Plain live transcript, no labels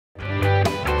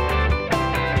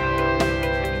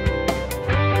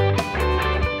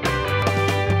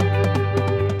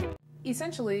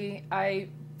Essentially, I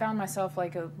found myself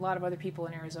like a lot of other people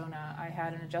in Arizona. I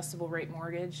had an adjustable rate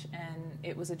mortgage, and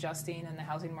it was adjusting, and the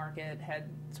housing market had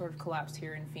sort of collapsed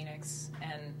here in Phoenix.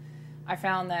 And I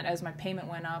found that as my payment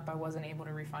went up, I wasn't able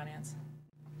to refinance.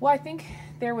 Well, I think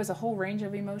there was a whole range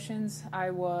of emotions.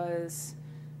 I was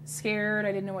scared,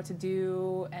 I didn't know what to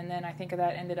do, and then I think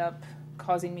that ended up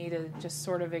causing me to just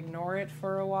sort of ignore it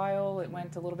for a while. It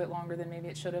went a little bit longer than maybe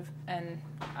it should have, and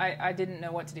I didn't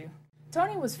know what to do.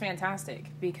 Tony was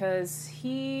fantastic because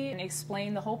he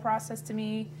explained the whole process to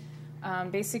me,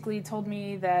 basically told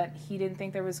me that he didn't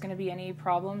think there was going to be any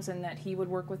problems and that he would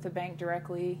work with the bank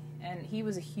directly, and he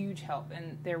was a huge help,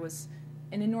 and there was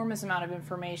an enormous amount of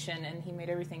information, and he made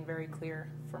everything very clear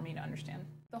for me to understand.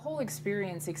 The whole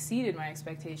experience exceeded my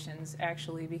expectations,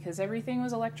 actually, because everything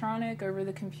was electronic over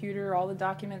the computer. All the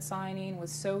document signing was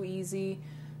so easy.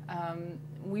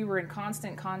 We were in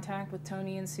constant contact with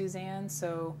Tony and Suzanne,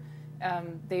 so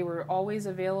they were always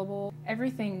available.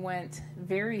 Everything went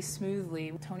very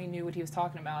smoothly. Tony knew what he was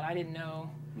talking about. I didn't know.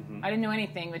 I didn't know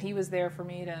anything, but he was there for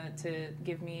me to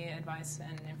give me advice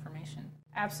and information.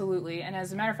 Absolutely, and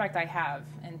as a matter of fact, I have,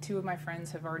 and 2 of my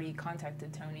friends have already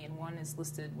contacted Tony, and 1 is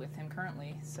listed with him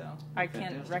currently, so I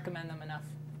can't recommend them enough.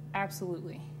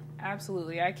 Absolutely,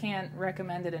 absolutely. I can't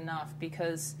recommend it enough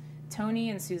because Tony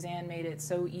and Suzanne made it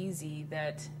so easy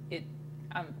that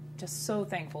I'm just so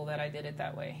thankful that I did it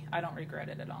that way. I don't regret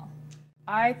it at all.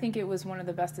 I think it was one of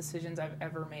the best decisions I've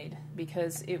ever made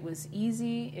because it was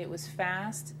easy, it was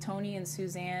fast. Tony and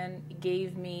Suzanne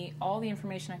gave me all the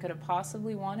information I could have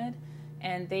possibly wanted,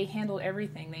 and they handled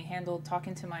everything. They handled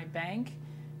talking to my bank,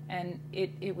 and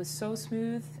it was so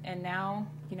smooth, and now,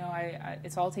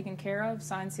 it's all taken care of,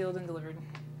 signed, sealed, and delivered.